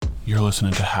You're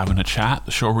listening to Having a Chat,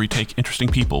 the show where we take interesting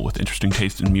people with interesting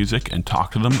taste in music and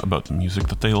talk to them about the music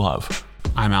that they love.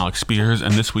 I'm Alex Spears,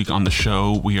 and this week on the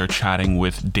show, we are chatting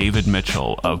with David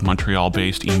Mitchell of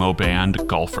Montreal-based emo band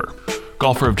Golfer.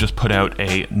 Golfer have just put out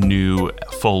a new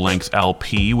full-length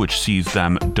LP, which sees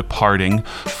them departing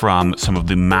from some of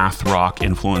the math rock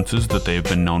influences that they've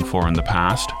been known for in the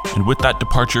past. And with that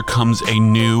departure comes a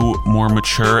new, more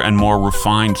mature, and more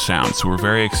refined sound. So we're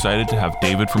very excited to have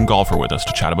David from Golfer with us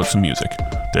to chat about some music.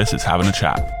 This is Having a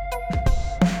Chat.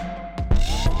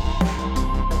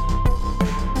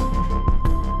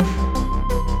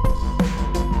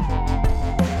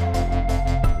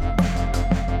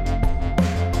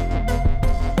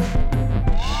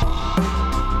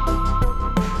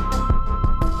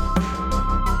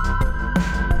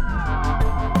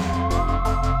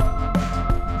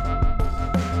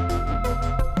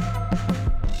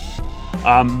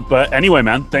 But anyway,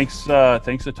 man, thanks a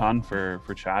ton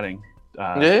for chatting.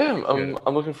 I'm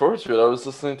looking forward to it. I was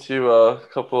listening to a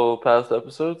couple past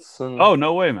episodes. And oh,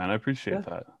 no way, man. I appreciate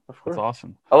that. Of course. That's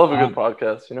awesome. I love a good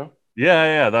podcast, you know?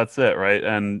 Yeah, that's it, right?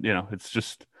 And, it's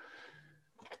just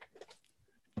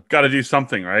got to do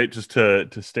something, right? Just to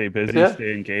stay busy,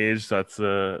 stay engaged. That's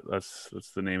the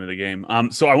name of the game.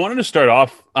 So I wanted to start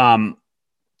off.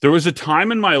 There was a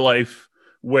time in my life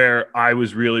where I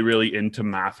was really, really into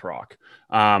math rock.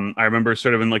 I remember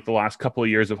sort of in like the last couple of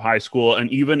years of high school, and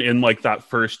even in like that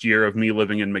first year of me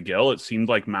living in McGill, it seemed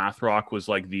like math rock was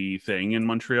like the thing in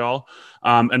Montreal.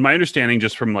 And my understanding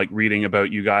just from like reading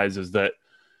about you guys is that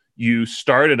you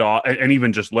started off, and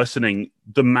even just listening,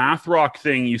 the math rock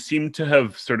thing, you seem to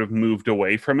have sort of moved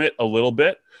away from it a little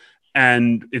bit.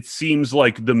 And it seems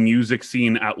like the music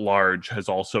scene at large has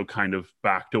also kind of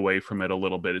backed away from it a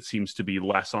little bit. It seems to be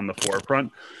less on the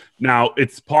forefront. Now,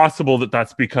 it's possible that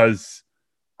that's because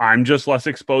I'm just less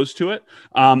exposed to it.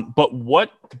 But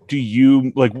what do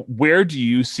you, like, where do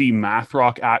you see math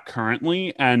rock at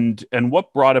currently? And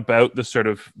what brought about the sort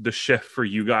of the shift for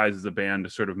you guys as a band to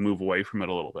sort of move away from it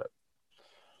a little bit?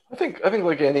 I think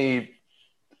like any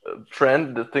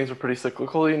trend, that things are pretty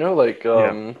cyclical, you know, like,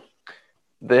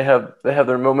 They have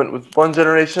their moment with one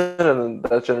generation, and then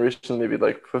that generation maybe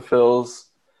like fulfills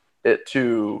it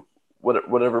to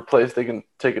whatever place they can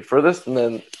take it furthest, and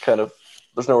then kind of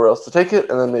there's nowhere else to take it,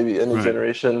 and then maybe a new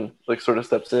generation like sort of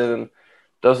steps in and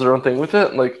does their own thing with it.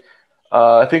 And like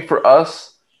I think for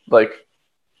us, like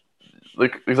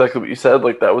exactly what you said,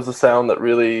 like that was the sound that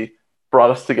really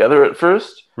brought us together at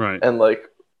first, right? And like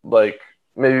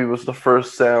maybe it was the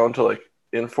first sound to like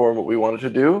inform what we wanted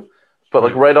to do, but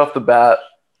like right off the bat.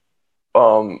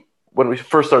 When we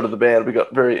first started the band, we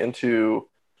got very into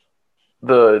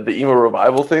the emo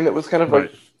revival thing that was kind of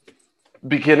like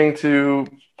beginning to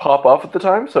pop up at the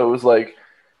time. So it was like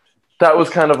that was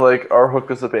kind of like our hook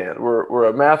as a band. We're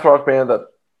a math rock band that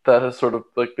has sort of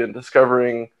like been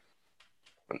discovering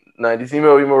 90s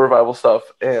emo revival stuff,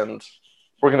 and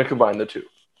we're gonna combine the two.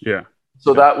 Yeah.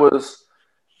 So that was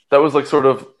like sort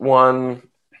of one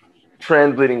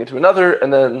trend leading into another,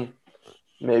 and then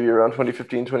maybe around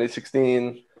 2015,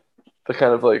 2016, the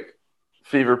kind of like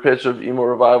fever pitch of emo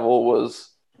revival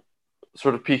was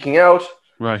sort of peaking out.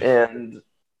 Right. And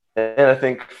I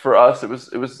think for us, it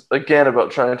was again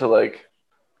about trying to like,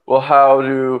 well,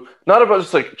 not about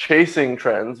just like chasing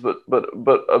trends, but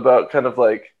about kind of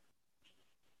like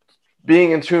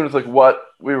being in tune with like what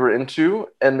we were into,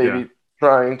 and maybe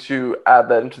trying to add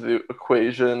that into the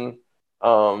equation,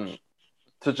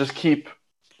 to just keep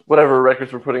whatever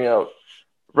records we're putting out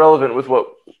relevant with what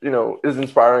is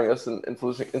inspiring us and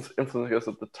influencing us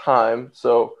at the time.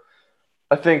 So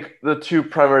I think the two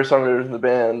primary songwriters in the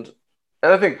band,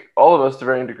 and I think all of us to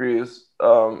varying degrees,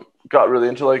 got really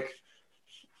into like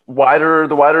the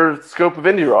wider scope of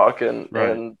indie rock,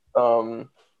 and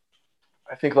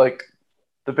I think like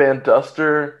the band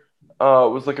Duster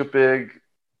was like a big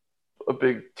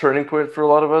turning point for a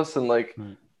lot of us, and like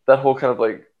that whole kind of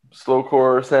like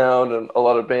slowcore sound, and a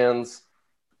lot of bands,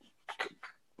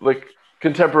 like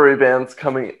contemporary bands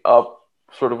coming up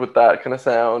sort of with that kind of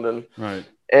sound,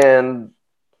 and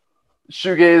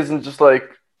shoegaze, and just like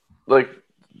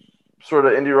sort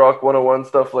of indie rock 101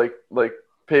 stuff, like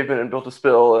Pavement and Built to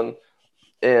Spill,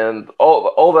 and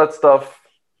all that stuff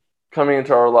coming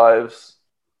into our lives,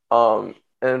 and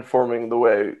informing the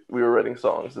way we were writing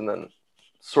songs, and then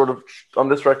sort of on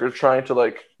this record trying to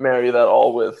like marry that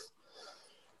all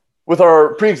with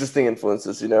our pre-existing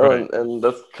influences, and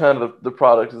that's kind of the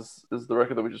product is the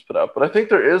record that we just put out. But I think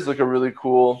there is like a really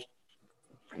cool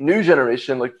new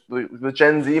generation, like the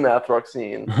Gen Z math rock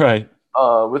scene,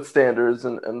 with Standards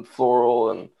and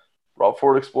Floral and Rob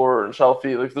Ford Explorer and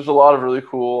Shelfie. Like there's a lot of really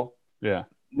cool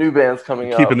new bands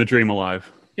coming keeping up, the dream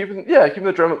alive. keeping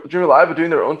the dream alive, but doing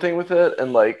their own thing with it,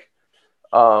 and like,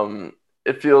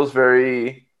 it feels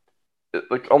very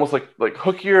like almost like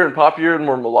hookier and poppier and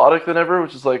more melodic than ever,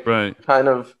 which is like Right. kind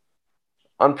of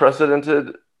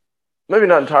unprecedented. Maybe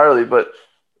not entirely, but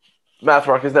math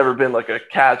rock has never been like a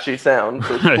catchy sound,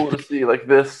 so it's Right. cool to see like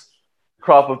this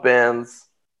crop of bands,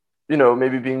 you know,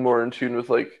 maybe being more in tune with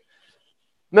like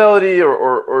melody,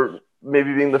 or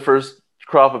maybe being the first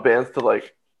crop of bands to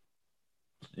like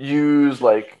use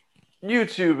like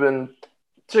YouTube and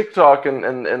TikTok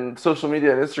and social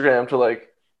media and Instagram to like,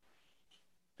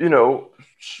 you know,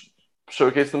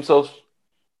 showcase themselves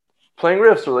playing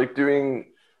riffs, or like doing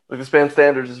like this band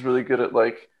Standards is really good at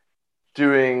like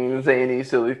doing zany,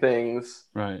 silly things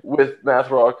Right. with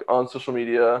math rock on social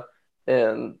media.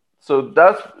 And so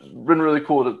that's been really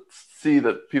cool to see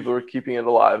that people are keeping it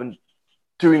alive and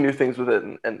doing new things with it,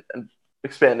 and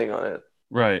expanding on it.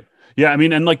 Right. Yeah. I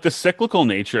mean, and like the cyclical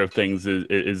nature of things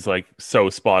is like so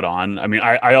spot on. I mean,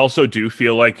 I also do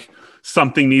feel like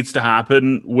something needs to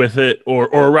happen with it,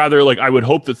 or rather, like I would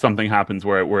hope that something happens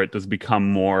where it does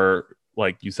become more,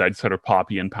 like you said, sort of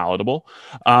poppy and palatable.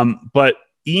 But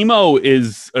emo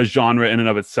is a genre in and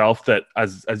of itself that,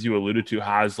 as you alluded to,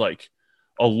 has like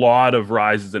a lot of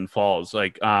rises and falls.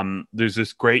 Like there's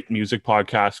this great music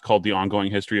podcast called The Ongoing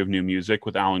History of New Music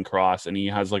with Alan Cross, and he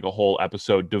has like a whole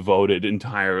episode devoted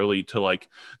entirely to like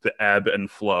the ebb and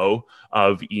flow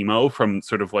of emo from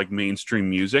sort of like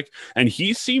mainstream music. And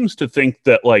he seems to think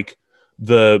that like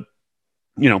the,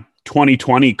 you know,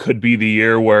 2020 could be the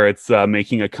year where it's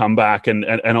making a comeback, and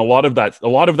a lot of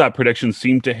that prediction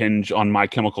seemed to hinge on My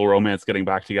Chemical Romance getting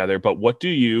back together. But what do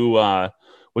you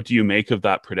make of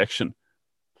that prediction?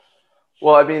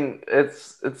 Well, I mean,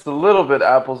 it's a little bit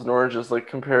apples and oranges, like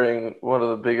comparing one of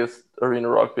the biggest arena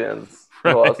rock bands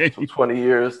in the last 20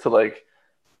 years to like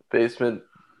basement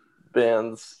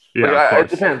bands. Yeah, like,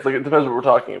 it depends. Like, it depends what we're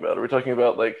talking about. Are we talking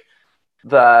about like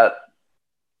that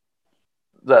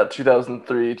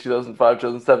 2003, 2005,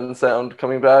 2007 sound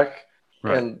coming back,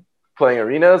 right, and playing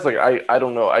arenas? Like, I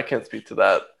don't know. I can't speak to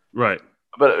that. Right.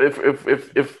 But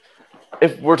if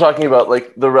we're talking about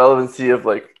like the relevancy of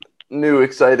like new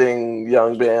exciting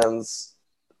young bands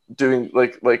doing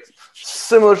like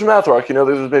similar to math rock, you know,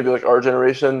 there's maybe like our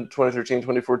generation, 2013,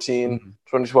 2014,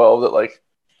 2012, that like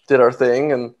did our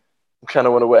thing and kind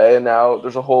of went away, and now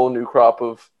there's a whole new crop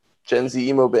of Gen Z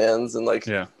emo bands and like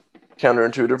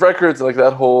Counterintuitive Records and like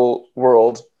that whole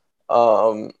world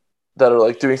that are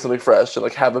like doing something fresh and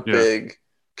like have a big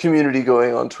community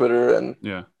going on Twitter, and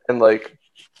like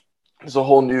there's a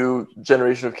whole new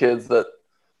generation of kids that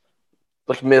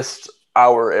like missed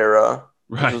our era,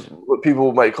 right, which is what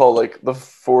people might call like the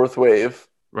fourth wave,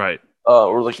 right,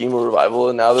 or like emo revival.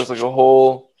 And now there's like a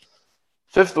whole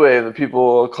fifth wave that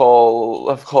people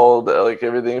have called like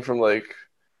everything from like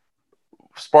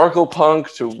sparkle punk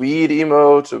to weed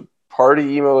emo to party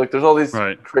emo. Like there's all these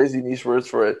crazy niche words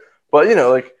for it, but you know,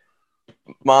 like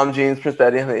Mom Jeans, Prince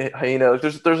Daddy, and Hyena. Like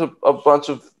there's a bunch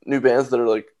of new bands that are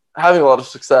like having a lot of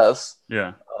success.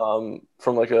 Yeah.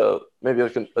 From like maybe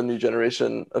like a new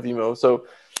generation of emo. So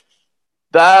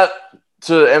that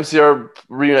to MCR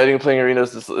reuniting and playing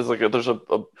arenas is like there's a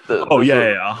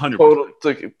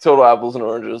 100% total apples and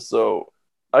oranges. So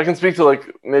I can speak to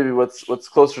like maybe what's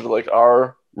closer to like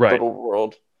our little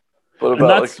world, but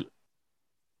about like.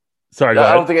 Sorry, go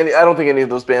ahead. I don't think any of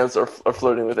those bands are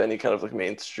flirting with any kind of like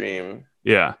mainstream.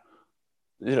 Yeah.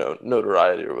 You know,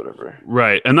 notoriety or whatever.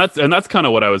 Right. And that's kind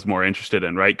of what I was more interested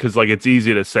in, right? Because like it's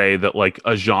easy to say that like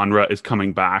a genre is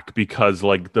coming back because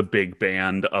like the big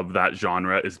band of that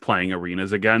genre is playing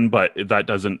arenas again, but that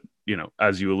doesn't, you know,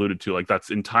 as you alluded to, like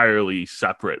that's entirely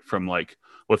separate from like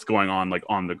what's going on like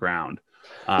on the ground.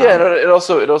 And it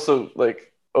also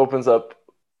like opens up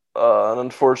an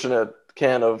unfortunate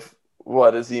can of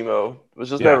what is emo,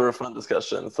 which is never a fun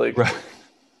discussion. It's like but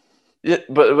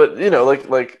you know,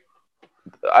 like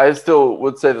I still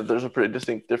would say that there's a pretty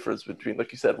distinct difference between,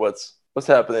 like you said, what's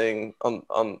happening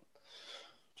on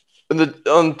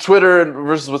Twitter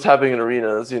versus what's happening in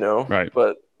arenas, you know. Right.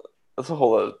 But that's a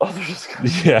whole other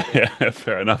discussion. Yeah,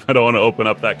 fair enough. I don't want to open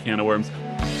up that can of worms.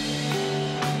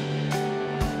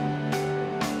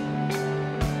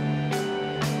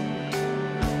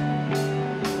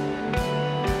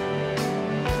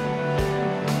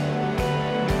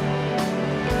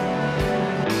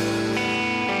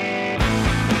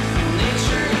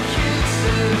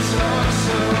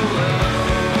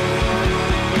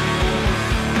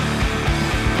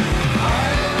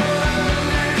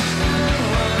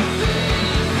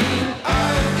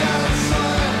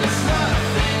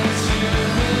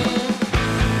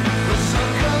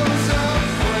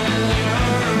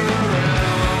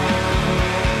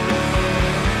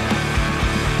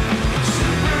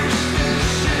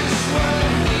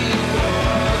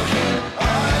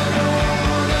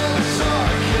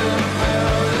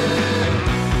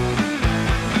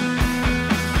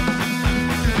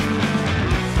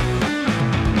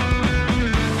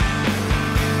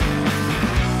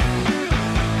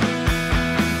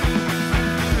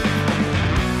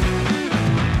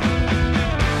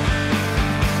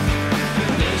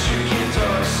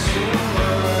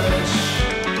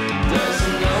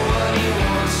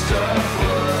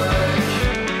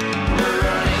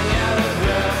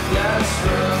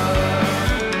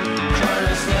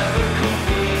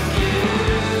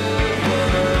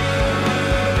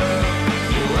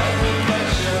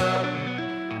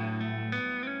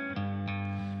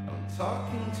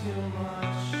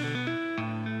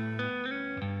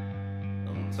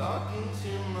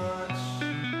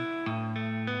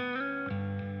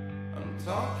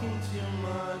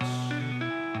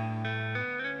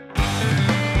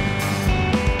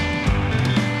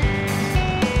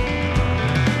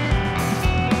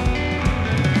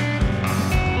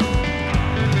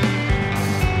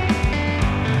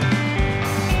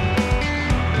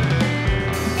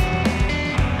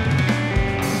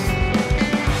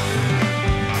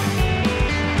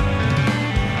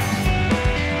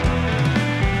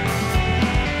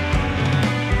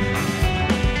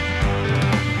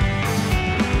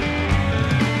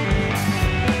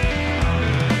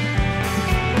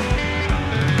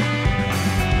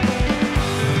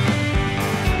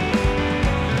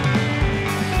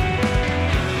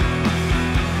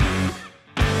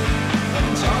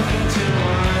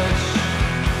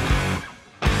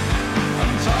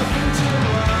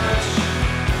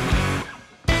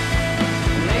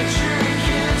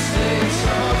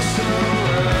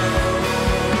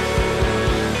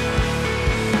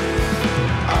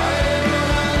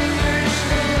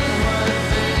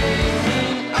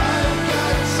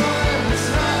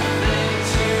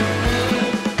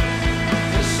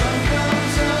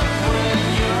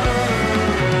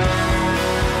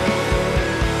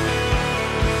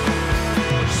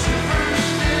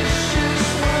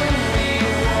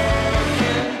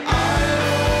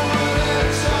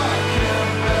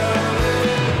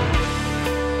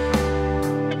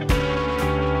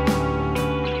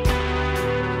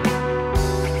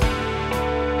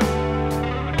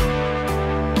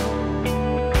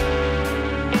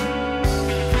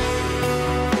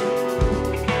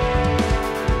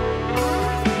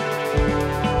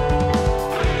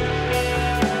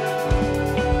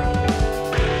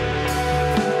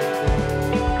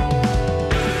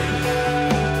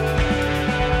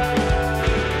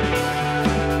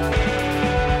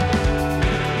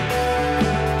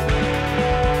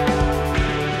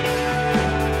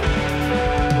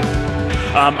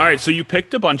 All right, so you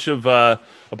picked a bunch of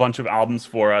albums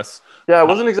for us. Yeah, I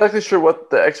wasn't exactly sure what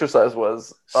the exercise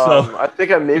was. So I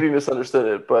think I maybe misunderstood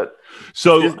it, but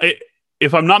so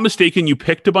if I'm not mistaken, you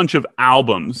picked a bunch of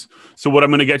albums. So what I'm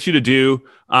going to get you to do,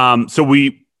 so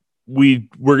we're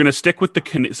going to stick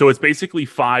with so it's basically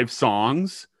 5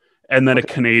 songs and then a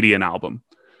Canadian album.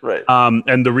 Right.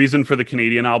 And the reason for the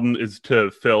Canadian album is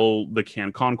to fill the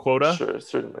CanCon quota. Sure,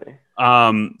 certainly.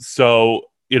 So,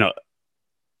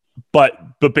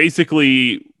 but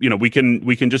basically, we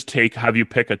can just have you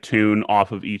pick a tune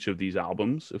off of each of these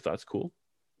albums, if that's cool.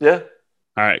 Yeah.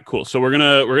 All right, cool. So we're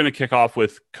gonna kick off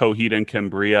with Coheed and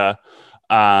Cambria,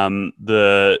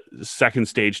 the second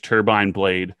stage Turbine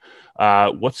Blade.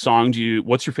 What's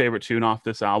your favorite tune off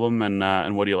this album,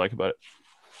 and what do you like about it?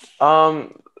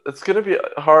 It's gonna be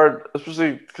hard,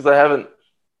 especially because I haven't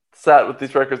sat with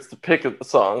these records to pick a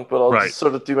song, but I'll just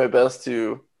sort of do my best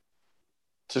to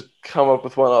come up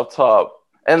with one off top.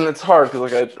 And it's hard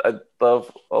because I love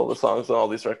all the songs on all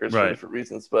these records for different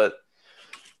reasons, but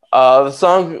the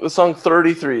song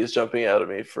 33 is jumping out at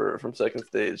me from second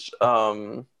stage.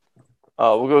 We'll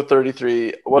go with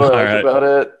 33. What do I like about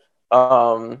it?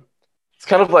 It's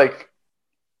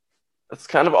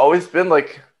kind of always been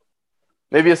like,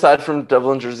 maybe aside from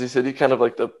Devil in Jersey City, kind of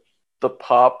like the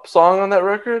pop song on that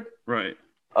record. Right.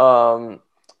 And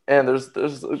there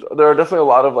are definitely a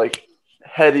lot of like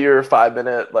headier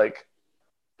 5-minute like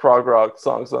prog rock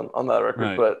songs on that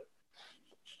record, but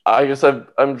I guess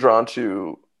I'm drawn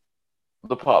to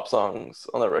the pop songs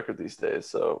on that record these days.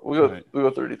 So we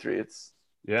go 33. It's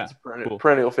a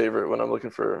perennial favorite when I'm looking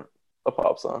for a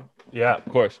pop song. Yeah, of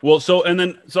course. Well, so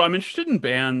I'm interested in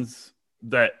bands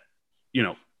that,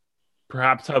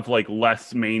 perhaps have like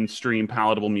less mainstream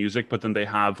palatable music, but then they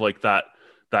have like that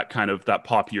kind of that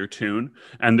poppier tune.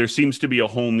 And there seems to be a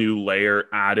whole new layer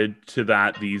added to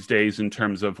that these days in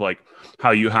terms of like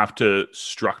how you have to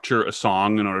structure a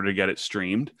song in order to get it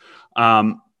streamed.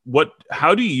 How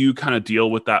do you kind of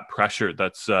deal with that pressure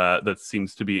that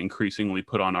seems to be increasingly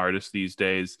put on artists these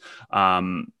days,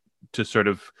 to sort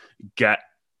of get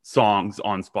songs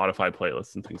on Spotify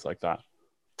playlists and things like that?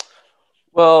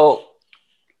 Well,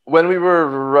 when we were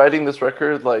writing this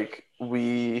record, like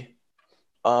we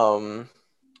didn't.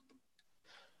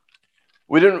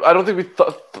 I don't think we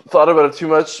thought about it too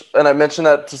much, and I mentioned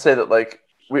that to say that like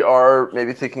we are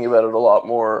maybe thinking about it a lot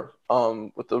more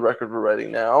with the record we're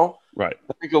writing now. Right.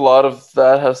 I think a lot of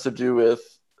that has to do with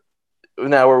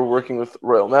now we're working with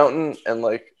Royal Mountain, and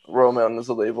like Royal Mountain is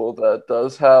a label that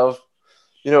does have,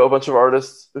 a bunch of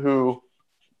artists who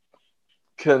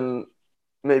can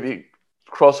maybe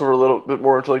cross over a little bit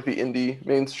more into like the indie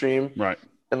mainstream. Right.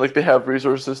 And like they have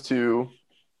resources to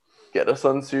get us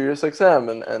on Sirius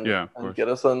XM and get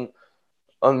us on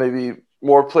maybe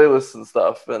more playlists and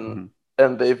stuff. And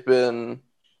they've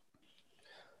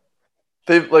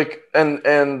like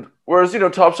and whereas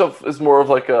Top Shelf is more of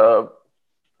like a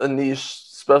niche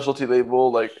specialty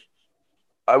label, like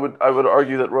I would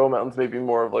argue that Royal Mountain's maybe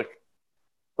more of like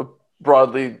a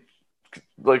broadly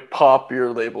like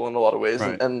popular label in a lot of ways.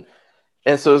 Right.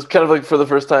 And so it's kind of like for the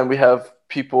first time we have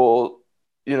people,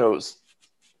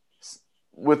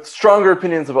 with stronger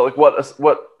opinions about like what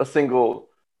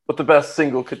the best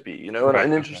single could be, And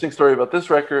an interesting story about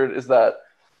this record is that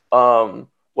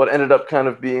what ended up kind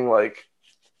of being like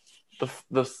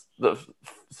the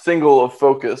single of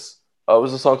focus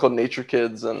was a song called Nature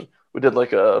Kids, and we did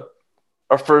like our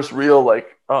first real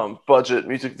like budget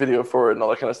music video for it and all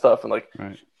that kind of stuff, and like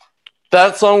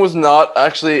that song was not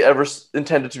actually ever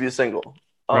intended to be a single.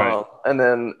 And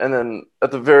then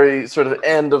at the very sort of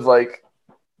end of like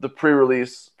the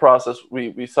pre-release process,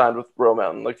 we signed with Royal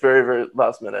Mountain, like very, very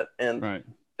last minute. And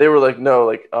they were like, no,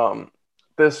 like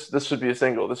this should be a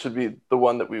single. This should be the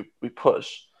one that we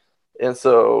push. And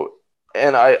so,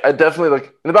 and I definitely, like,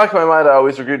 in the back of my mind, I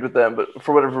always agreed with them, but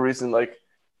for whatever reason, like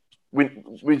we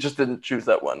just didn't choose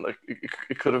that one. Like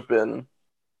it could have been,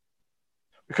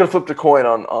 we could have flipped a coin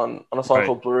on a song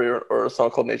called Blurry or a song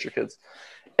called Nature Kids.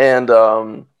 And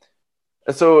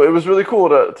so it was really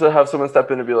cool to have someone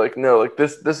step in and be like, no, like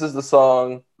this is the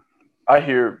song I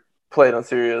hear played on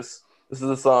Sirius. This is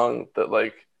the song that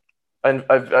like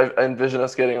I envision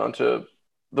us getting onto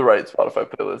the right Spotify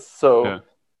playlist. So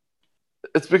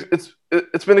it's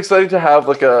been exciting to have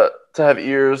like to have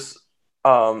ears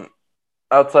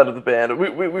outside of the band.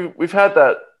 We've had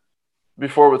that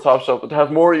before with Top Shelf, but to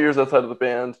have more ears outside of the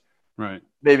band,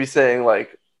 maybe saying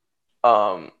like,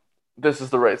 this is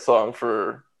the right song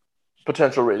for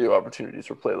potential radio opportunities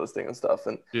for playlisting and stuff.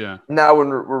 And now when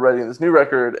we're writing this new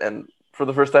record, and for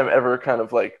the first time ever kind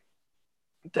of like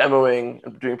demoing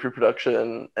and doing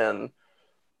pre-production and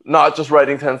not just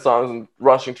writing 10 songs and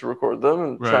rushing to record them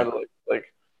and trying to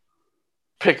like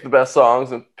pick the best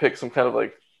songs and pick some kind of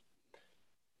like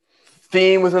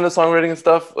theme within the songwriting and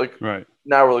stuff. Like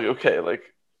now we're like, okay, like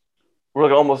we're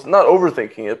like almost not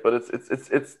overthinking it, but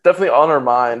it's definitely on our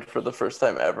mind for the first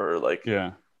time ever. Like,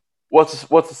 what's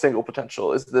the single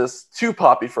potential? Is this too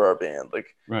poppy for our band?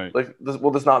 Like,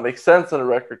 will this not make sense on a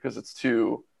record because it's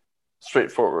too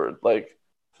straightforward? Like,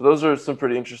 so those are some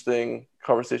pretty interesting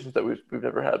conversations that we've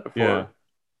never had before.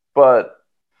 But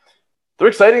they're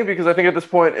exciting because I think at this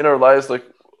point in our lives, like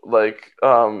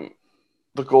the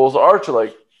goals are to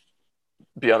like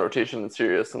be on rotation and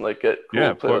serious and like get cool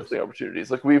playlisting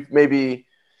opportunities. Like we've maybe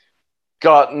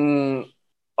gotten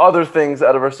other things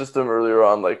out of our system earlier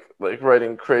on, like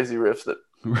writing crazy riffs that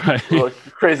like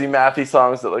crazy mathy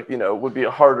songs that like, you know, would be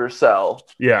a harder sell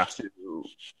to,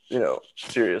 you know,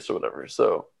 serious or whatever.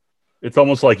 So it's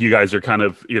almost like you guys are kind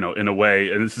of, you know, in a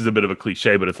way, and this is a bit of a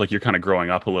cliche, but it's like you're kind of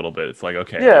growing up a little bit. It's like,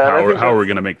 okay, how are we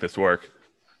going to make this work?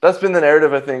 That's been the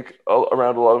narrative, I think,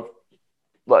 around a lot of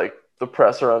like the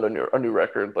press around a new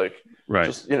record. Like,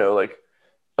 just, you know, like,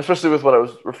 especially with what I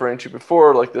was referring to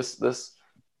before, like this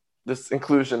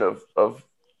inclusion of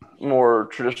more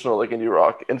traditional like indie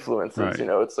rock influences. You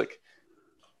know, it's like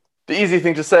the easy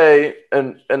thing to say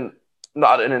and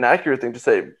not an inaccurate thing to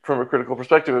say from a critical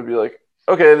perspective would be like,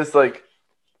 okay, this like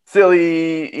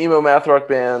silly emo math rock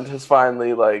band has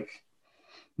finally like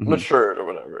matured or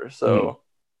whatever. So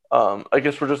I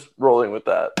guess we're just rolling with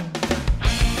that.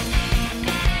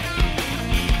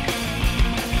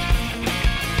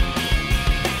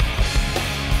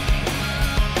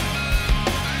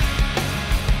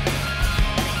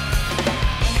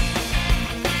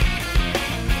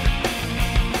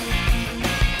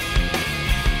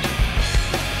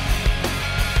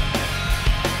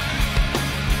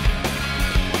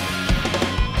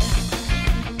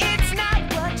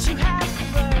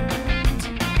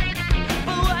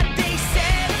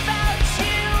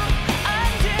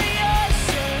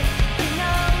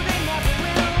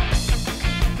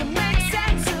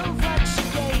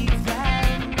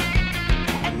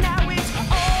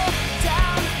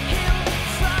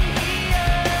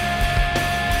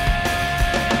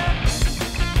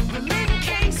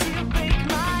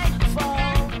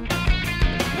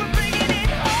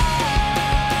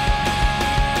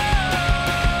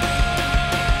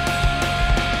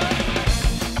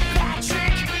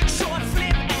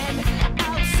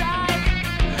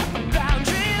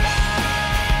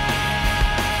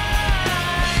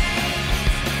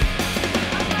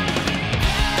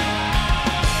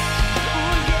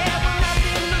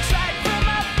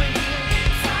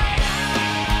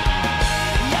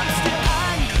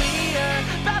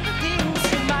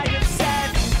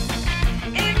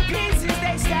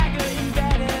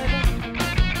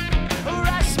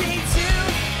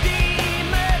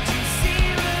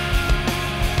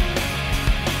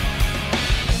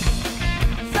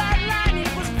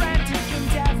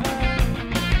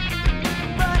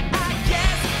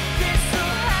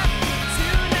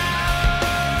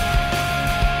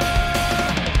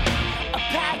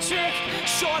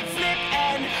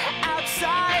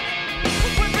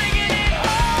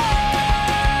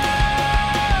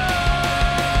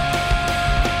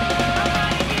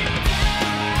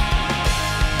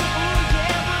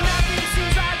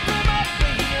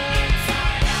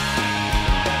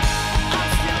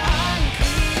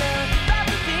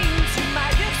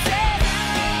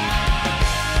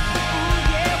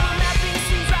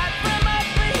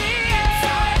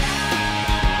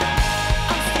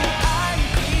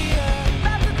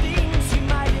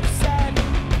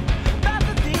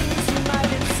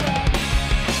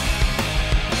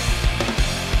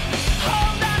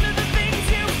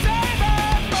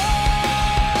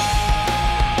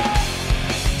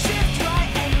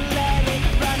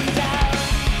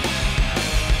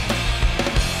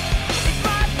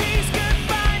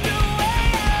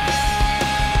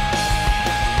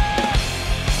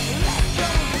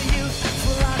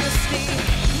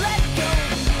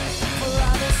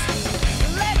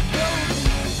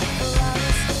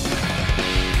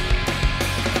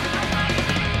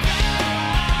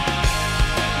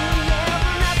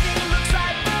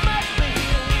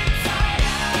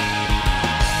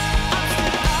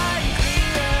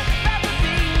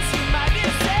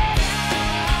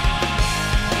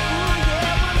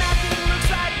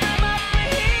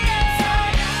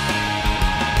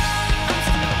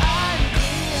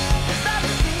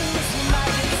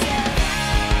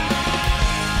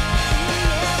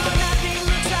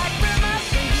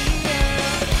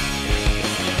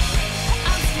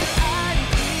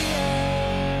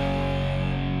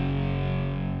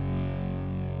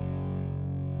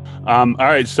 All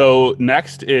right, so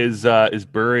next is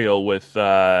Burial with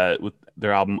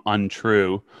their album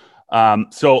Untrue.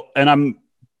 So, and I'm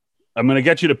gonna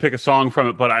get you to pick a song from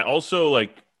it, but I also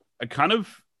like I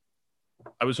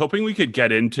was hoping we could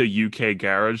get into UK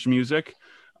garage music.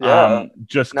 Yeah.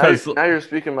 Just because now you're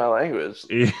speaking my language.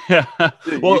 Yeah.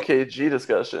 Well, UKG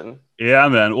discussion. Yeah,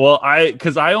 man. Well,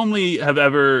 because I only have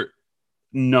ever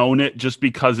known it just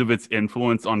because of its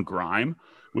influence on grime,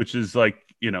 which is like,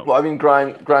 Well, I mean,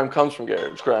 grime comes from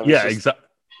garage. Grime. Yeah, exactly.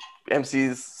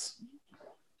 MCs,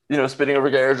 spitting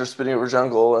over garage or spitting over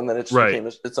jungle, and then it just became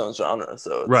its own genre.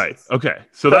 So okay.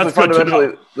 So that's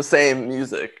fundamentally the same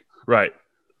music, right?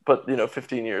 But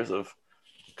 15 years of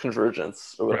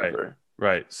convergence or whatever.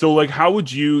 Right. So, like, how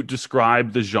would you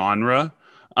describe the genre?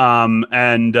 And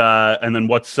then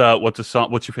what's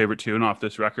your favorite tune off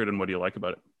this record, and what do you like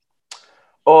about it?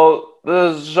 Well,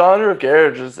 the genre of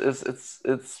garage is it's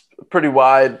a pretty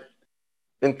widely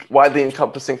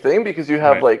encompassing thing, because you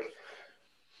have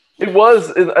it was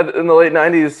in the late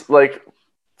 90s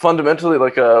fundamentally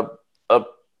a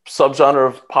subgenre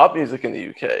of pop music in the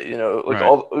UK.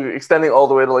 Extending all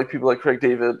the way to people like Craig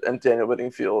David and Daniel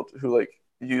Whittingfield, who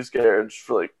use garage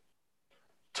for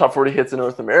top 40 hits in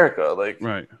North America.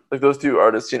 Those two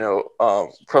artists,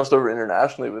 crossed over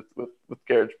internationally with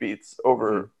garage beats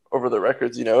over the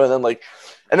records, and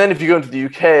then if you go into the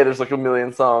UK, there's a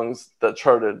million songs that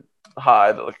charted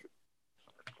high that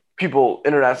people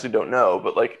internationally don't know,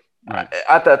 but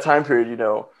at that time period,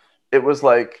 it was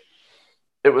a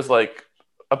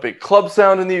big club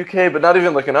sound in the UK, but not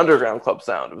even an underground club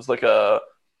sound. It was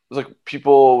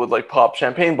people would pop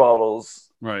champagne bottles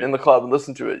in the club and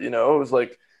listen to it. It was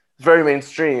very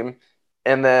mainstream.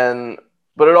 And then,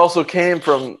 but it also came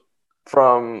from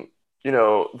the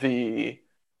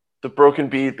broken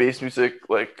beat bass music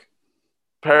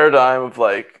paradigm of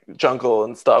jungle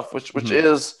and stuff, which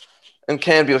is and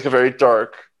can be a very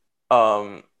dark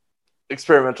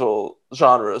experimental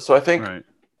genre. So I think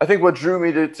what drew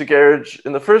me to garage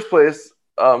in the first place,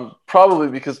 probably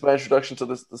because my introduction to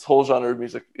this whole genre of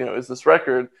music, is this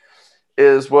record,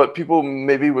 is what people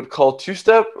maybe would call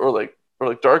two-step or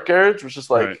dark garage, which is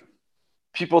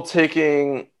people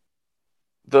taking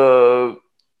that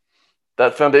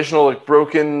foundational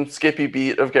broken skippy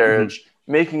beat of garage,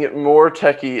 making it more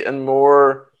techy and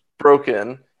more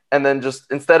broken, and then just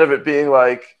instead of it being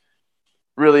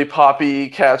really poppy,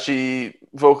 catchy,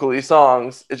 vocally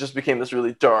songs, it just became this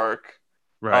really dark,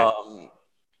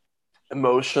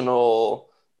 emotional,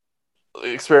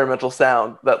 experimental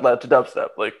sound that led to dubstep.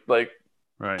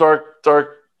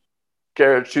 Dark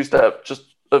garage two-step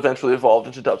just eventually evolved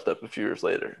into dubstep a few years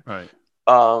later.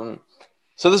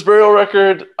 So this Burial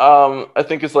record, I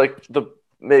think is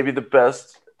maybe the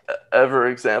best ever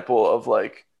example of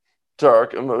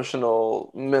dark,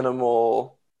 emotional,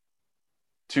 minimal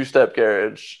two-step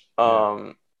garage.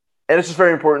 And it's just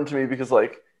very important to me because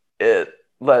it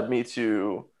led me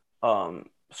to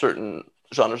certain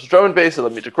genres of drum and bass. It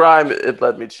led me to grime. It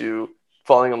led me to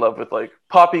falling in love with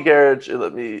poppy garage. It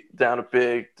led me down a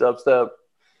big dubstep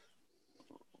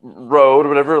road,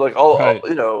 whatever.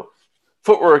 All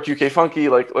footwork, UK funky,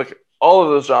 all of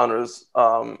those genres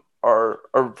are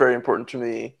very important to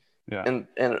me, and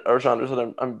are genres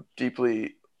that I'm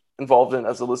deeply involved in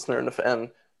as a listener and a fan.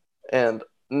 And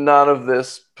none of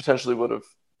this potentially would have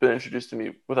been introduced to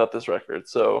me without this record.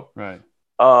 So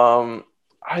I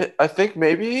think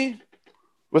maybe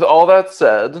with all that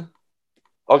said,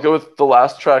 I'll go with the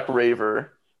last track,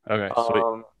 Raver. Okay, sweet.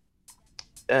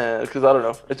 Because I don't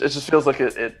know, it just feels like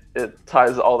it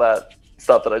ties all that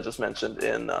stuff that I just mentioned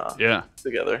in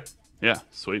together. Yeah,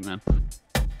 sweet, man.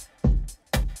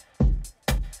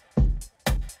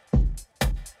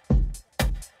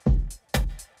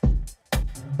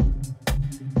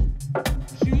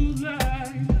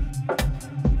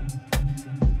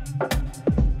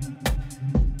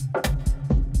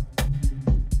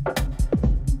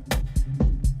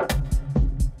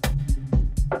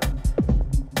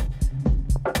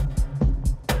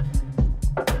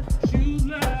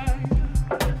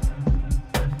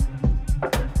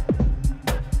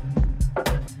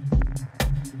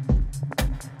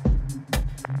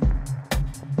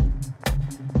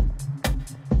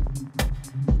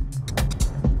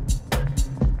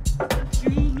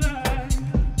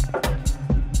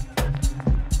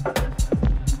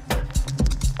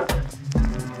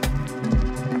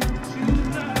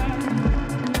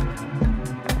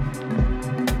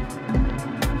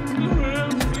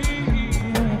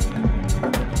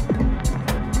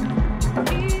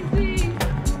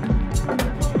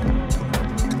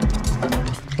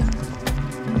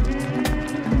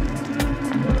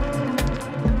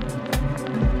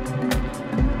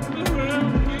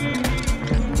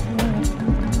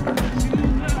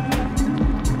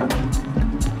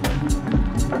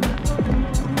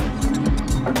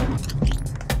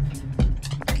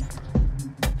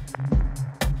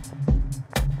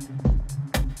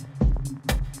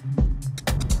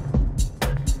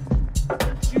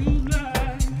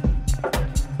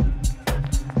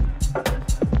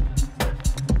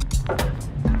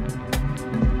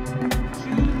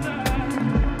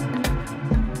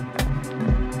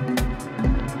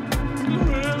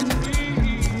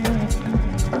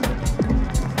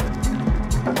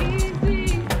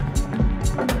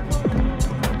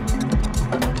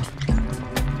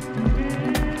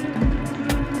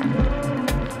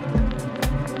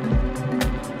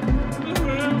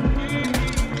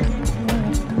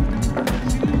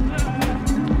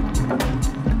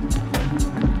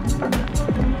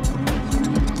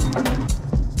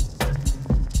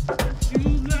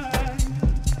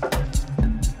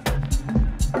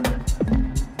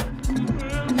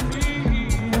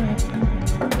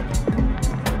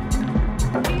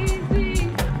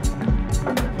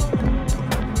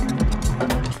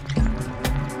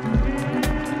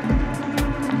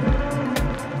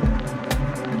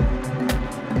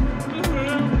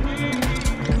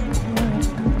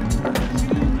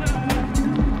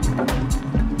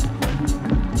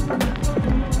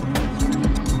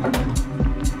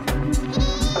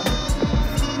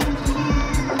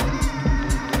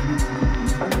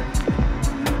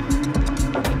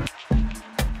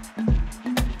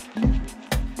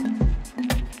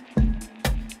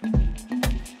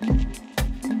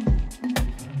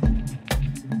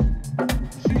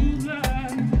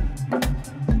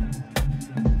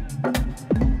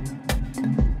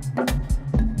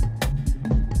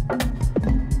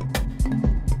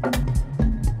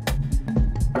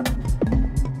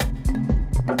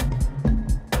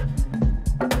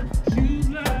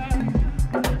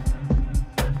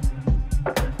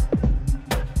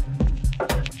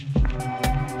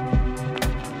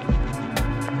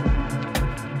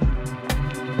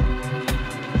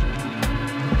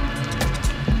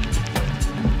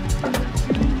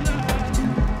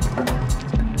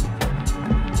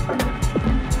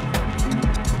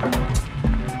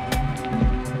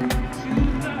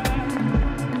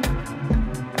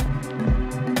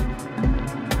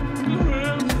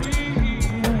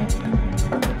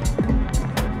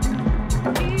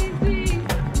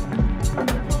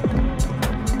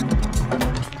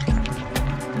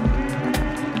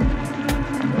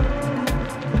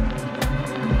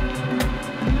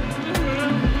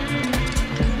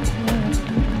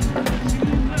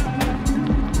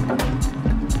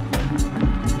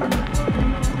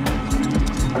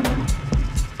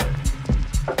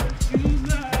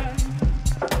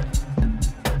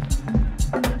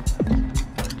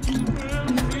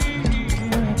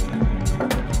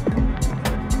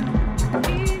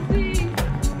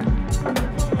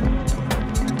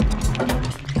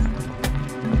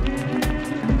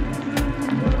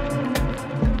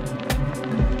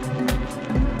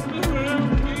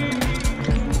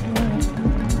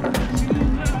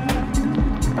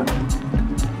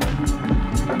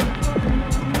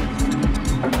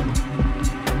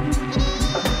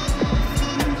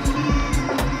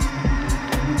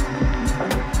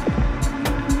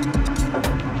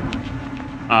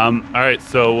 All right,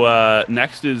 so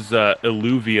next is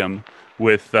Illuvium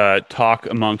with "Talk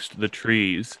Amongst the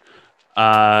Trees."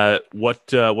 What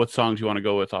song do you want to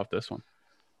go with off this one?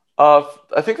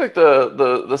 I think like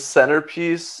the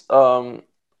centerpiece for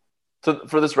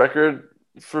this record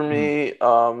for Mhm. me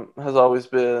has always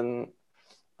been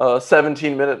a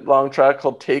 17-minute long track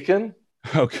called Taken.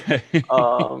 Okay.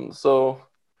 So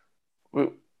we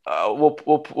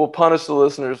we'll punish the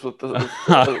listeners with All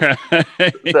the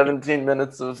right. 17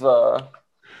 minutes of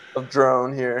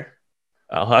drone here.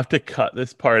 I'll have to cut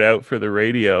this part out for the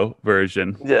radio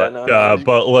version, Yeah,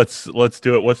 but no. let's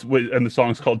do it. And the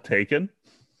song's called "Taken."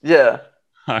 Yeah.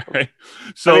 All right.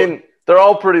 I So mean, they're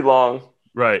all pretty long.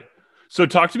 right. So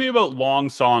talk to me about long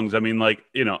songs. I mean, like,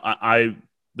 I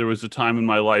there was a time in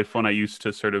my life when I used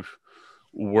to sort of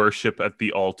worship at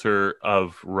the altar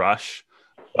of Rush,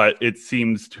 but it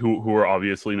seems who are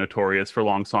obviously notorious for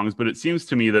long songs, but it seems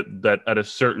to me that at a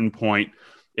certain point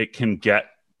it can get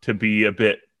to be a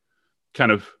bit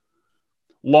kind of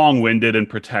long-winded and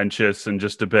pretentious and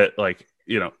just a bit like,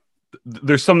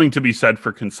 there's something to be said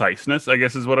for conciseness, I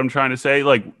guess is what I'm trying to say.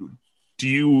 Like, do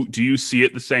you see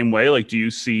it the same way? Like, do you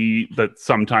see that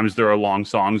sometimes there are long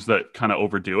songs that kind of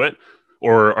overdo it,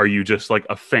 or are you just like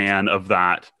a fan of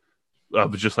that,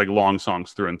 of just like long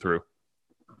songs through and through?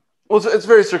 Well, it's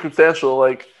very circumstantial.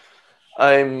 Like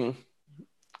I'm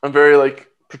I'm very like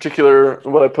particular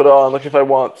in what I put on. Like if I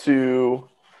want to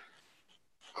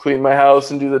clean my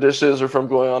house and do the dishes, or if I'm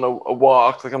going on a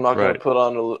walk, like I'm not gonna Right. put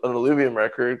on an Illuvium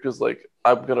record because like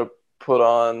I'm gonna put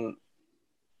on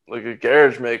like a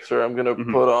garage mix, or I'm gonna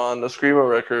Hmm. put on a screamo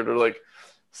record, or like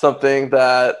something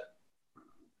that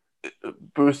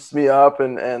boosts me up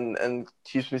and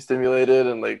keeps me stimulated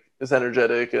and like is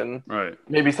energetic, and Right.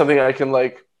 maybe something I can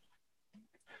like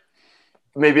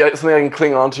something I can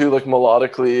cling on to like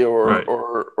melodically Right.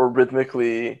 or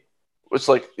rhythmically, which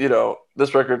like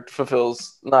this record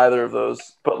fulfills neither of those.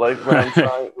 But like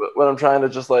when I'm trying to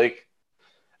just like,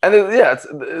 and yeah,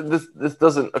 this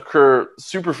doesn't occur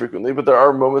super frequently, but there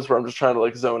are moments where I'm just trying to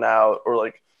like zone out, or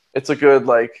like it's a good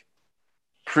like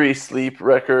pre-sleep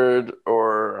record,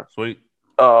 or Sweet.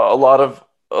 a lot of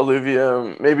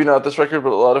Illuvium, maybe not this record,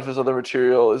 but a lot of his other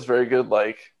material is very good.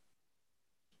 Like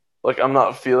I'm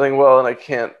not feeling well and I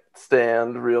can't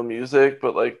stand real music,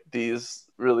 but like these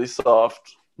really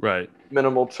soft, Right.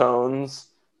 minimal tones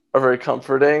are very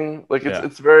comforting. Like Yeah.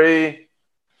 it's very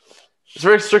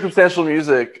circumstantial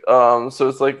music. So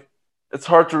it's like it's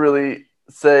hard to really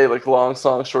say like long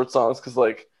songs, short songs, because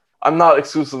like I'm not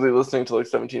exclusively listening to like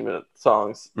 17-minute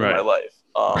songs in my Right. life.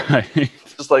 Right.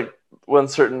 It's just like when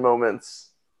certain moments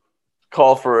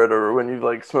call for it, or when you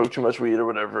like smoke too much weed or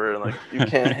whatever, and like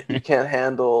you can't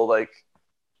handle like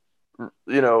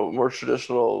more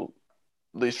traditionally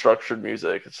structured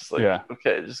music. It's just like, Yeah.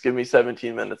 okay, just give me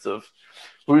 17 minutes of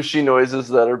whooshy noises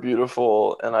that are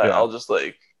beautiful, and Yeah. I'll just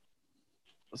like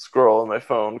scroll on my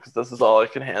phone because this is all I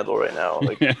can handle right now.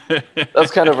 Like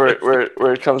that's kind of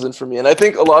where it comes in for me. And I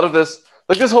think a lot of this,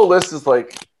 like this whole list is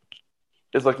like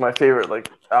my favorite like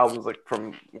albums like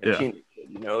from my Yeah. teen,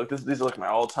 like these are like my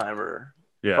all timer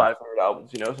Yeah. 500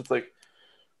 albums, so it's like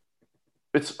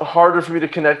it's harder for me to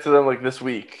connect to them like this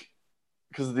week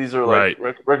because these are like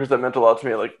Right. records that meant a lot to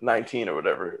me at like 19 or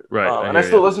whatever. Right. I And I hear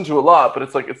still you. listen to a lot, but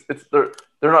it's like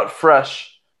they're not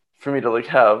fresh for me to like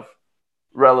have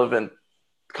relevant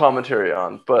commentary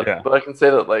on. But Yeah. but I can say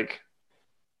that like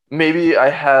maybe I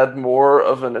had more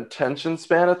of an attention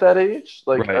span at that age.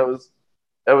 Like Right.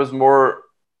 I was more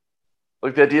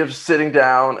like the idea of just sitting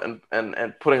down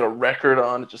and putting a record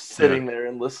on, just Yeah. sitting there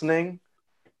and listening.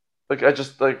 Like I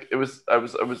just like I was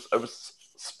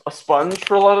a sponge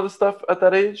for a lot of the stuff at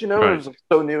that age. It Right. was like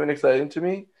so new and exciting to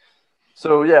me.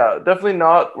 So yeah, definitely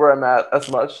not where I'm at as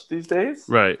much these days.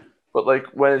 Right. But like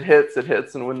when it hits,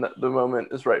 and when the moment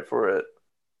is right for it,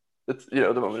 it's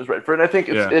the moment is right for it. And I think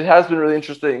Yeah. it has been really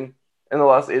interesting in the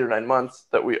last 8 or 9 months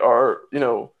that we are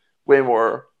way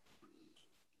more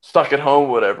stuck at home,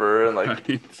 whatever, and like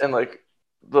Right. and like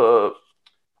the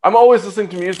I'm always listening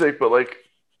to music, but like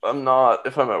I'm not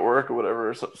if I'm at work or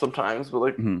whatever sometimes. But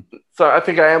like Hmm. so I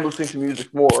think I am listening to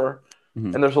music more,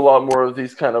 Hmm. and there's a lot more of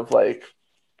these kind of like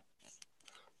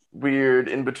weird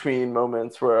in between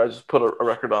moments where I just put a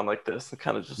record on like this and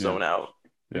kind of just Yeah. zone out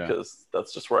Yeah. because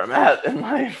that's just where I'm at in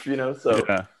life. Yeah.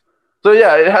 So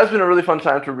yeah, it has been a really fun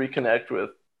time to reconnect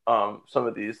with some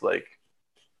of these like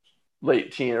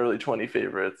late teen, early 20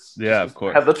 favorites. Yeah. Just Of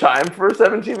course. have the time for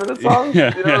 17-minute songs.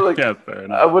 Yeah. Yeah. Like Yeah. Fair I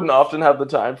enough. wouldn't often have the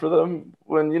time for them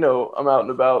when I'm out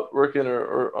and about working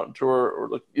or on tour or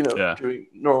like Yeah. doing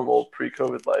normal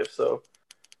pre-COVID life. So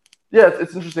yeah,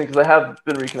 it's interesting because I have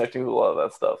been reconnecting with a lot of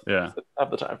that stuff. Yeah. I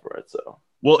have the time for it. So,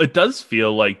 well, it does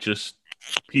feel like just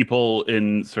people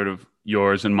in sort of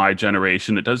yours and my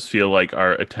generation, it does feel like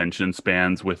our attention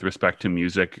spans with respect to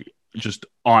music just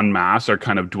en masse are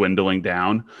kind of dwindling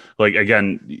down. Like,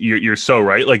 again, you're so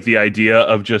right. Like the idea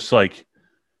of just like,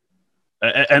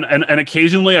 and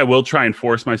occasionally I will try and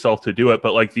force myself to do it,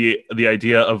 but like the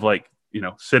idea of like,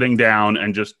 sitting down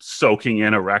and just soaking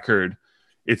in a record,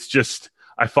 it's just,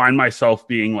 I find myself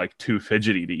being like too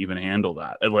fidgety to even handle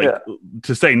that. And like,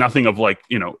 to say nothing of like,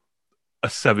 a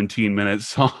 17-minute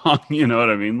song, you know what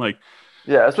I mean? Like,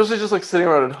 yeah, especially just like sitting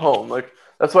around at home. Like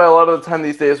that's why a lot of the time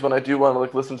these days when I do want to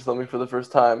like listen to something for the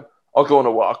first time, I'll go on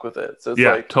a walk with it. So it's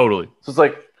like totally. So it's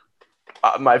like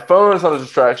my phone is not a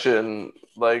distraction.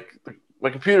 Like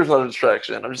my computer's not a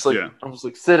distraction. I'm just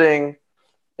like sitting,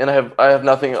 and I have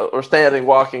nothing, or standing,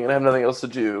 walking, and I have nothing else to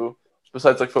do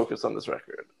besides like focus on this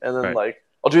record. And then like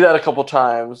I'll do that a couple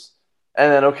times,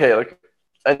 and then okay, like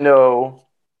I know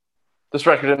this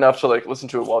record enough to like listen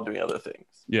to it while doing other things.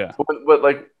 Yeah. But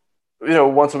like,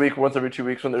 once a week, once every 2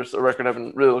 weeks, when there's a record I've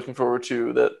been really looking forward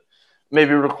to that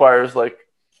maybe requires like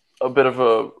a bit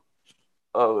of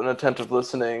an attentive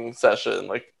listening session,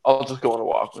 like I'll just go on a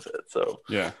walk with it. So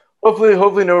yeah.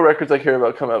 Hopefully no records I care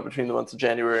about come out between the months of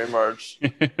January and March.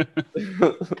 I'm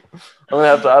gonna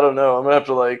have to, I don't know, I'm gonna have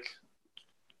to like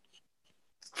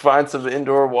find some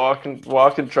indoor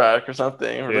walking track or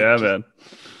something. Or yeah, man.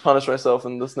 Punish myself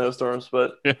in the snowstorms,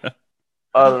 but I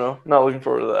don't know. Not looking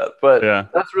forward to that. But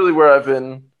that's really where I've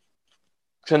been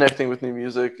connecting with new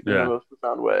music in the most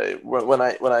profound way. When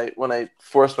I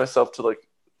force myself to like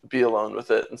be alone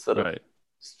with it instead of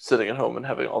sitting at home and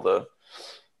having all the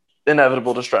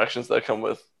inevitable distractions that come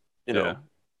with, a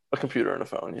computer and a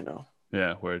phone,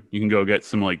 Yeah, where you can go get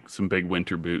some big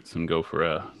winter boots and go for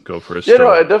a stroll. Yeah, no,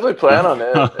 I definitely plan on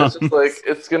it. It's just like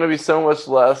it's gonna be so much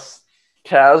less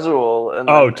casual and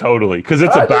totally, because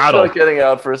it's a battle. I just like getting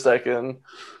out for a second.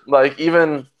 Like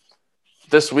even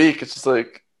this week, it's just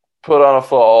like put on a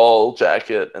fall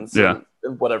jacket and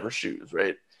and whatever shoes,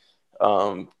 right?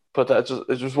 But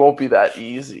it just won't be that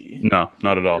easy. No,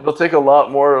 not at all. It'll take a lot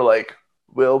more like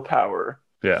willpower.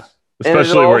 Yeah,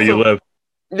 especially where you live.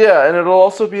 Yeah, and it'll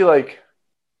also be like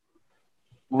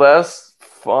less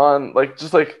fun. Like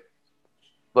just like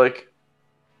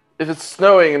if it's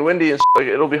snowing and windy and like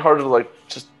it'll be harder to like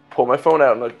just pull my phone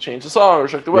out and like change the song or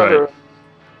check the weather,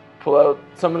 pull out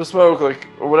something to smoke, like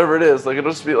or whatever it is. Like it'll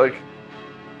just be like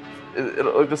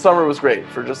like the summer was great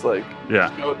for just like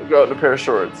go out in a pair of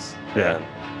shorts and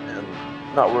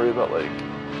not worry about like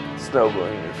snow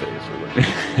blowing in your face or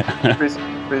like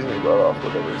freezing your butt off,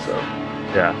 whatever. So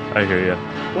I hear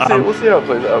you. We'll see how it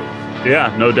plays out.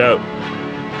 Yeah, no doubt.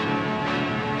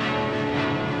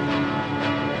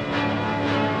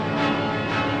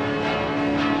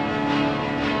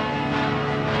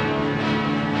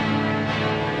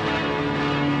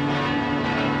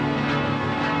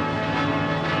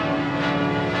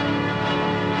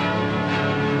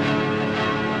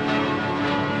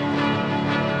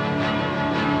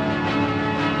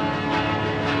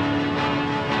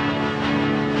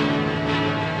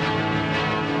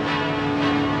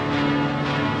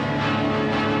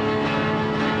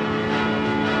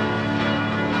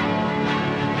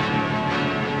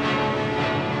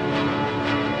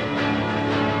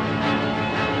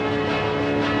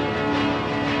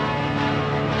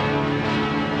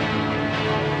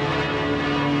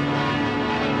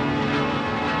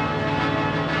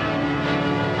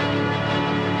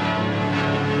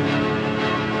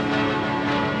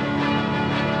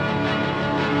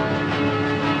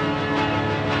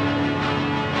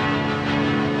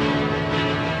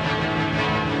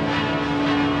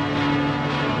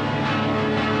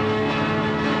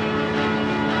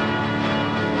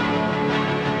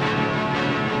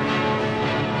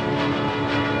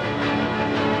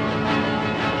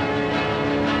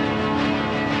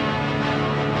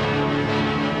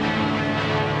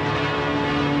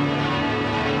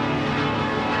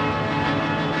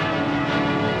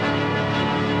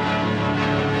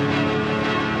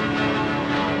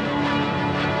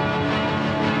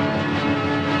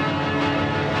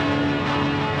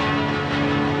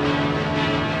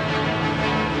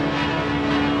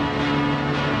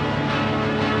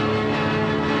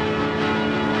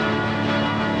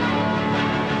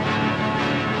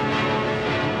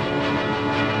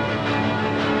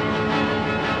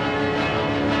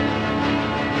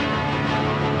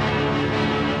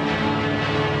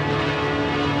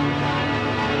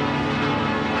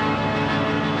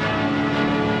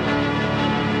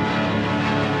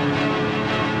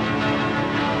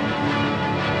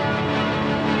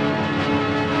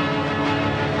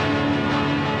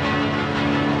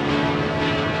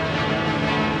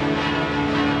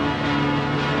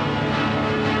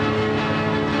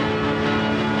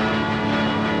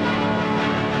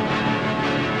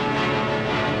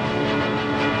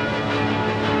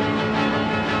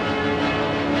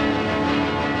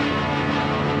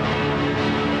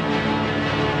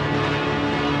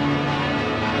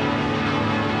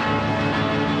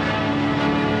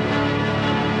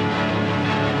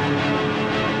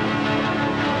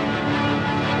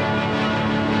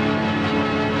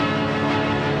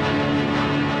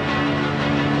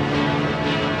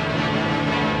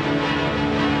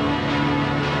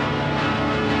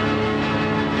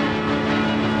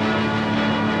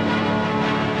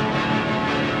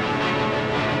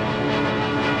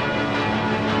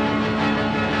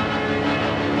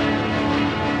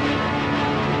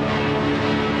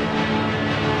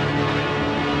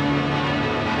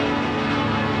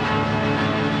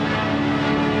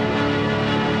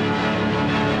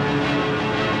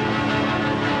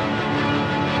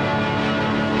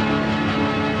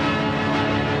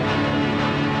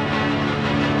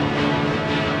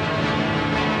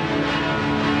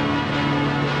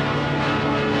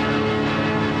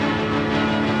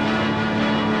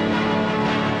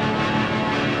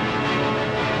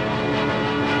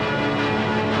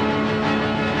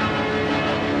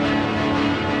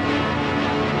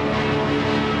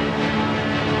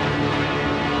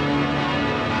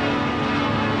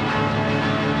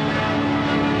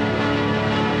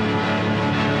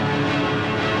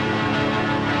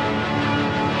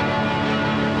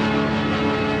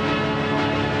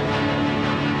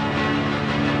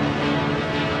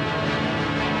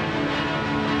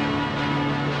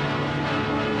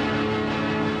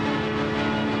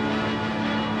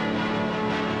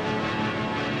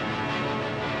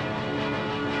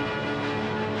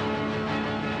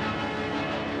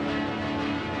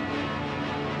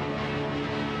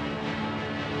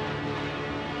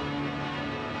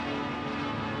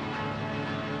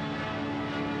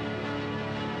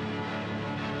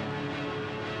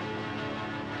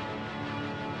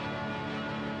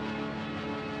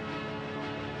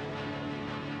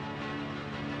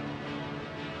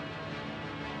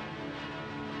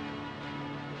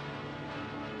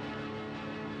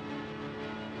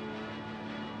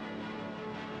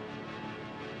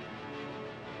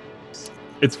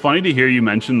 it's funny to hear you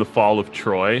mention the fall of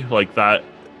Troy like that.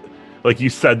 Like you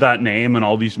said that name and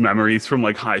all these memories from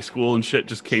like high school and shit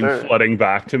just came flooding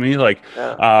back to me. Like,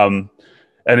 and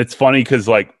it's funny because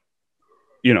like,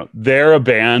 you know, they're a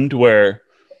band where,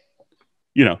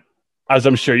 you know, as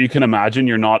I'm sure you can imagine,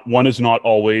 one is not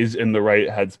always in the right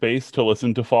headspace to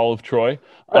listen to Fall of Troy.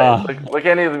 Right. Like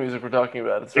any of the music we're talking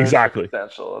about, it's very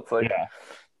circumstantial. It's like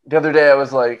the other day I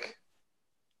was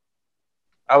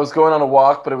going on a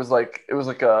walk, but it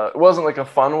wasn't like a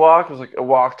fun walk. It was like a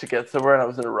walk to get somewhere, and I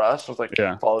was in a rush. I was like,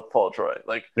 Fall of Troy.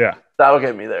 Like, that'll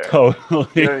get me there. Totally.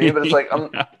 You know what I mean? But it's like,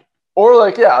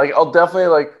 I'll definitely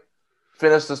like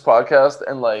finish this podcast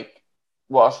and like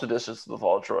wash the dishes to the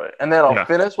Fall of Troy, and then I'll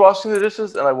finish washing the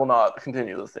dishes, and I will not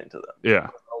continue listening to them.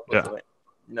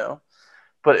 You know,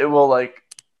 but it will like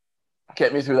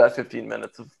get me through that 15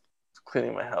 minutes of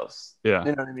cleaning my house. You know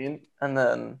what I mean? And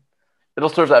then it'll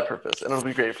serve that purpose, and it'll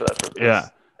be great for that purpose.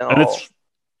 And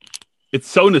it's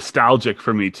so nostalgic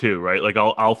for me too, right? Like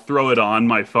I'll throw it on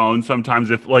my phone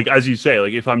sometimes if, like, as you say,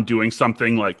 like if I'm doing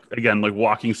something like, again, like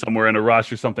walking somewhere in a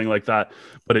rush or something like that,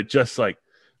 but it just like,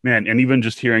 man, and even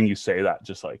just hearing you say that,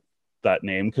 just like that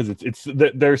name, because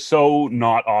they're so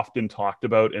not often talked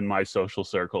about in my social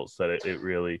circles that it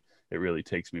really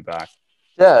takes me back.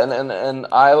 Yeah, and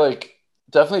I like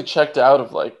definitely checked out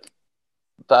of like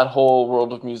that whole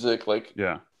world of music. Like,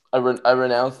 I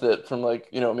renounced it from like,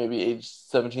 you know, maybe age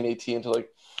 17, 18 to like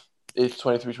age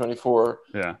 23, 24.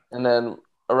 And then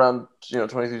around, you know,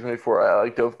 23, 24, I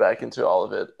like dove back into all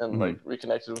of it and like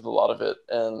reconnected with a lot of it.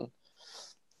 And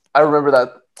I remember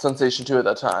that sensation too at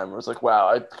that time. It was like, wow,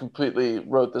 I completely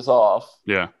wrote this off.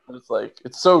 And it's like,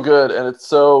 it's so good, and it's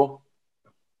so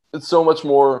much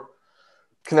more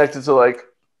connected to like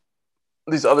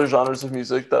these other genres of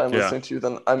music that I'm listening to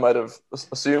than I might have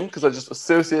assumed, because I just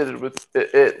associated with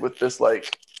it with this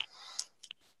like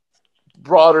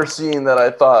broader scene that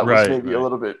I thought was maybe a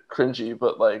little bit cringy,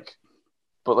 but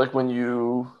when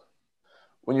you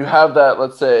have that,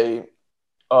 let's say,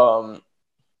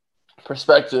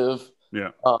 perspective,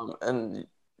 and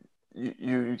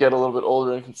you get a little bit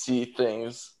older and can see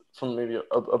things from maybe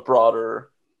a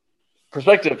broader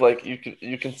perspective, like you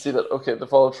can see that, okay, the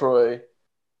Fall of Troy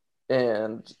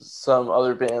and some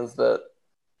other bands that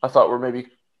I thought were maybe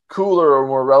cooler or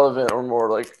more relevant or more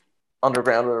like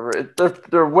underground or whatever,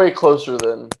 they're way closer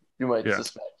than you might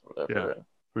suspect. Or whatever.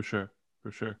 For sure.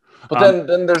 But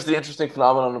then there's the interesting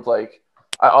phenomenon of like,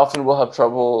 I often will have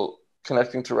trouble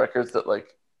connecting to records that like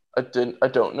I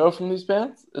don't know from these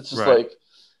bands. It's just like,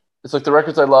 it's like the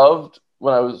records I loved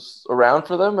when I was around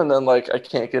for them, and then like I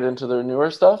can't get into their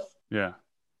newer stuff.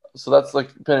 So that's like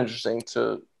been interesting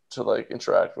to like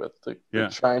interact with, like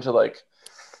trying to like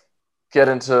get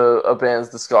into a band's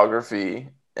discography,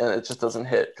 and it just doesn't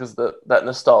hit because that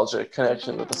nostalgic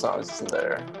connection with the songs isn't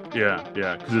there.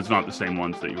 Because it's not the same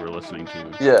ones that you were listening to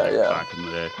back in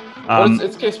the day. But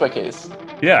it's case by case.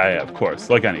 Of course,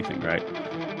 like anything, right?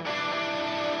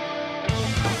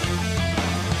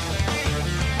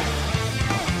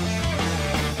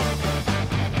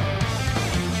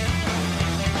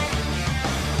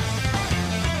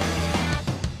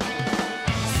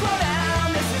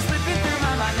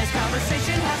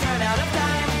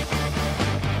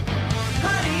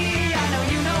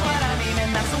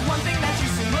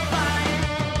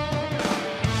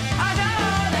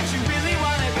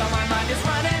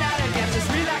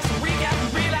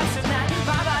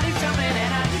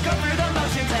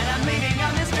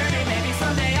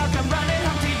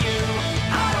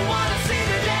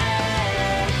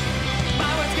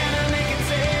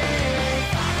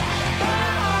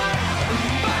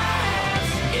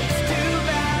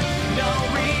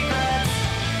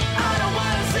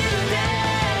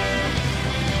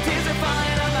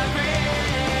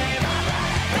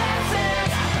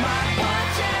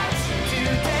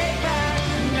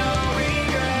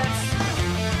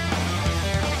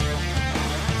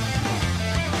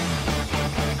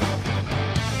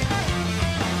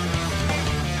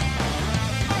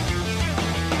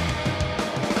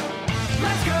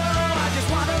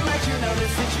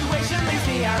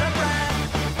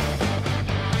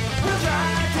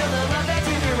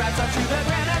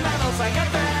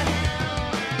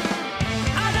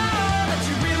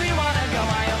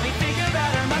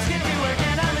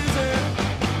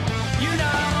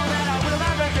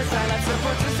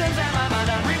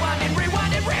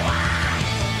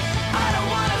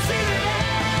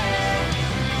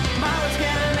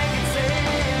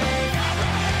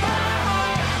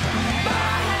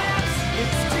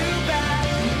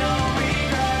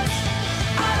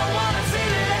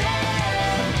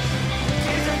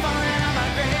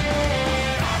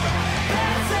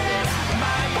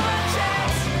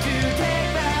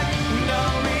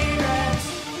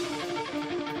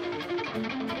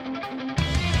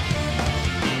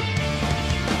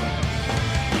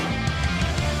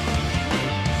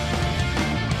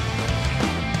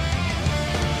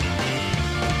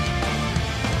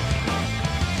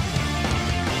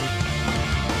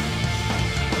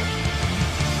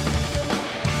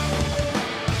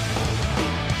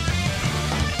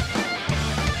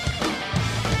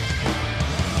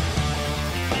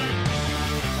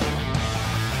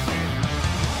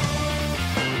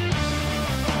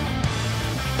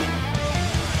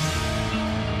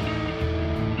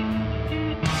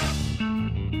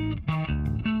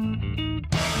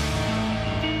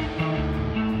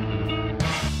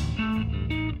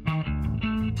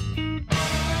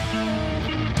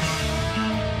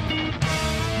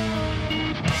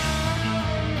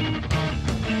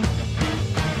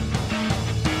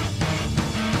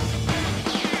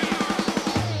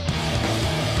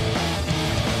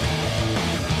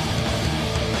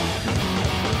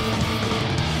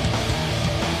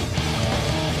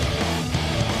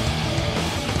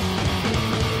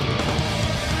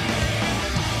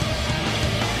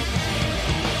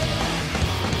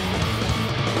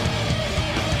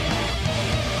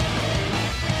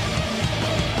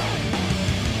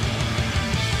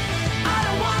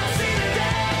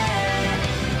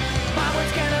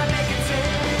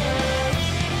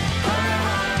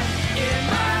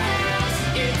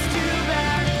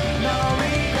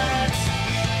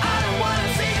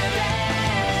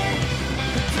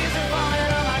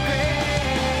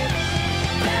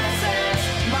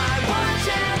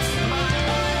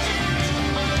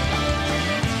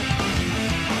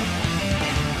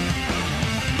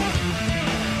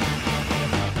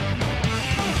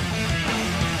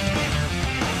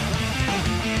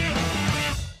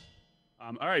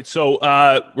 All right, so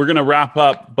we're going to wrap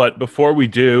up, but before we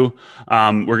do,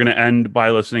 we're going to end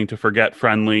by listening to Forget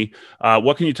Friendly.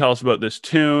 What can you tell us about this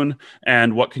tune,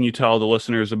 and what can you tell the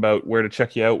listeners about where to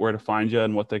check you out, where to find you,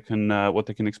 and what they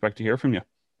can expect to hear from you?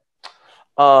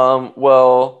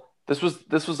 Well, this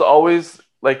was always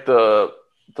like the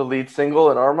lead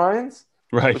single in our minds,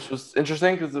 right? Which was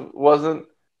interesting because it wasn't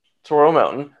to Royal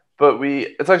Mountain, but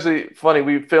it's actually funny.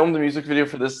 We filmed the music video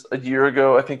for this a year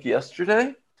ago, I think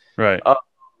yesterday. Right.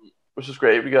 Which is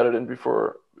great. We got it in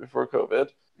before COVID.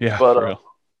 Yeah, but for real.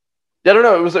 Yeah, I don't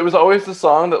know. It was always the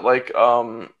song that like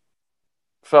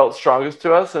felt strongest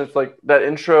to us, and it's like that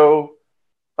intro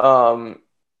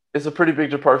is a pretty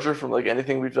big departure from like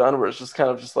anything we've done, where it's just kind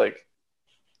of just like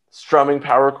strumming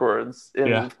power chords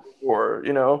in 4,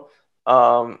 you know.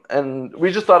 And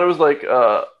we just thought it was like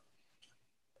a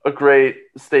great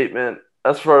statement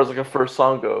as far as like a first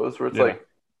song goes, where it's like,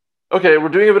 okay, we're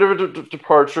doing a bit of a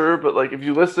departure, but like if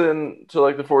you listen to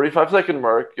like the 45-second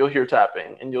mark, you'll hear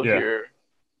tapping, and you'll hear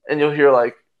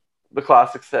like the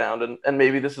classic sound, and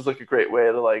maybe this is like a great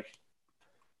way to like.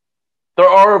 There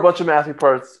are a bunch of mathy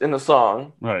parts in the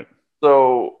song, right?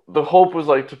 So the hope was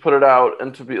like to put it out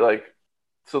and to be like,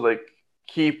 so like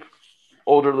keep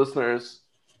older listeners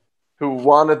who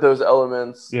wanted those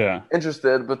elements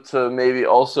interested, but to maybe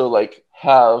also like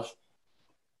have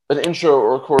an intro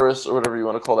or a chorus or whatever you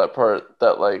want to call that part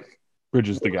that like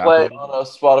bridges the gap, play on a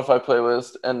Spotify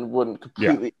playlist and wouldn't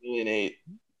completely alienate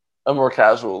a more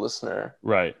casual listener.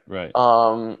 Right.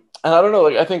 And I don't know,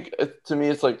 like I think to me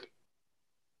it's like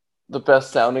the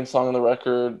best sounding song on the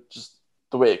record, just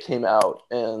the way it came out,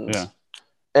 and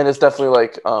it's definitely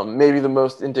like maybe the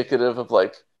most indicative of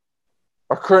like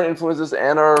our current influences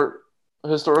and our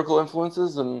historical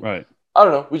influences, and I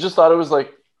don't know, we just thought it was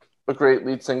like a great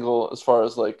lead single as far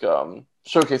as like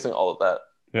showcasing all of that.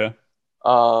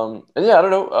 And I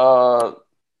don't know,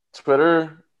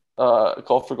 Twitter,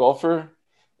 Golf for Golfer,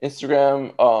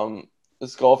 Instagram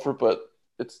is Golfer, but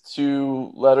it's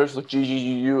 2 letters, like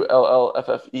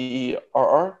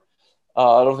GGUULLFFEERR.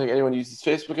 I don't think anyone uses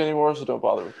Facebook anymore, so don't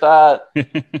bother with that.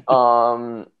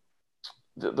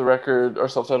 The record, our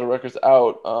self-titled record's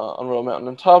out on Royal Mountain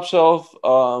and Top Shelf.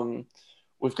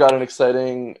 We've got an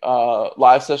exciting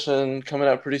live session coming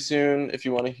out pretty soon. If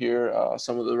you want to hear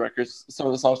some of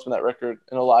the songs from that record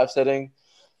in a live setting,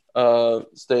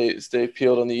 stay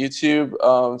peeled on the YouTube.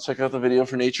 Check out the video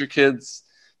for Nature Kids.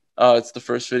 It's the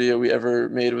first video we ever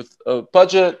made with a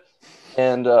budget,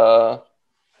 and I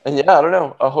don't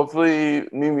know. Hopefully,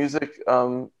 new music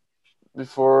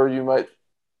before you might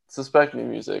suspect new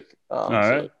music. All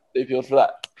right. So stay peeled for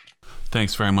that.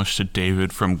 Thanks very much to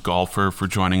David from Golfer for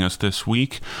joining us this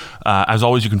week. As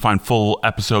always, you can find full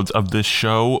episodes of this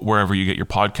show wherever you get your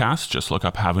podcasts. Just look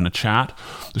up Having a Chat.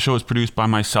 The show is produced by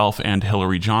myself and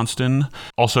Hillary Johnston.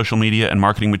 All social media and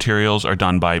marketing materials are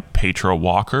done by Petra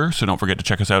Walker, so don't forget to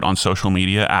check us out on social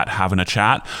media at Having a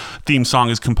Chat. Theme song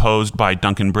is composed by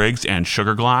Duncan Briggs and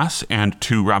Sugar Glass. And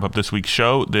to wrap up this week's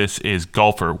show, this is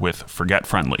Golfer with Forget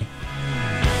Friendly.